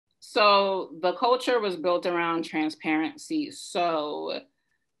So the culture was built around transparency. So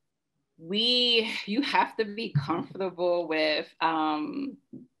you have to be comfortable with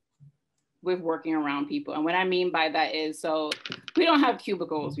working around people. And what I mean by that is, so we don't have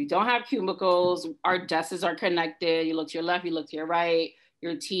cubicles. We don't have cubicles. Our desks are connected. You look to your left, you look to your right,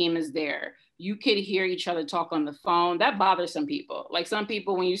 your team is there. You could hear each other talk on the phone. That bothers some people. Like some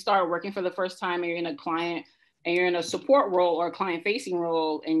people, when you start working for the first time and you're in a client and you're in a support role or a client facing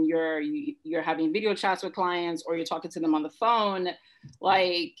role and you're having video chats with clients or you're talking to them on the phone,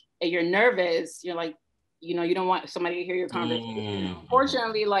 like, and you're nervous, you're like, you don't want somebody to hear your conversation.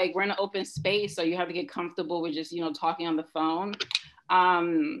 Fortunately, like we're in an open space, so you have to get comfortable with just, talking on the phone.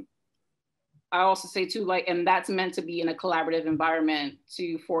 I also say too, like, and that's meant to be in a collaborative environment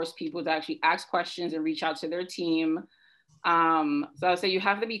to force people to actually ask questions and reach out to their team. So I would say you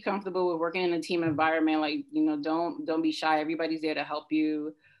have to be comfortable with working in a team environment. Like, don't be shy. Everybody's there to help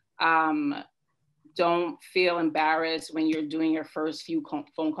you. Don't feel embarrassed when you're doing your first few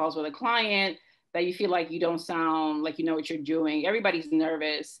phone calls with a client, that you feel like you don't sound like you know what you're doing. Everybody's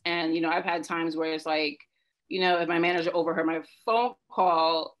nervous. And, I've had times where it's like, if my manager overheard my phone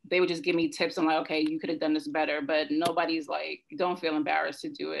call, they would just give me tips. I'm like, okay, you could have done this better, but nobody's like, don't feel embarrassed to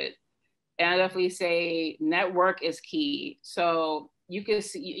do it. And I definitely say network is key. So you can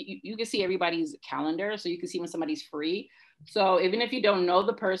see everybody's calendar. So you can see when somebody's free. So even if you don't know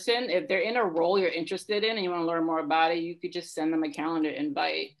the person, if they're in a role you're interested in and you want to learn more about it, you could just send them a calendar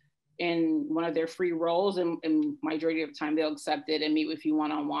invite in one of their free roles, and majority of the time they'll accept it and meet with you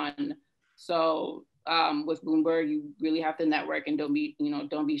one-on-one. So with Bloomberg, you really have to network and don't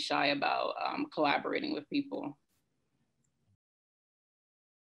be shy about collaborating with people.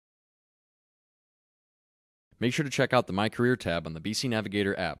 Make sure to check out the My Career tab on the BC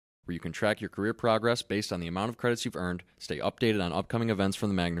Navigator app, where you can track your career progress based on the amount of credits you've earned, stay updated on upcoming events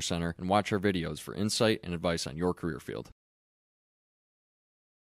from the Magner Center, and watch our videos for insight and advice on your career field.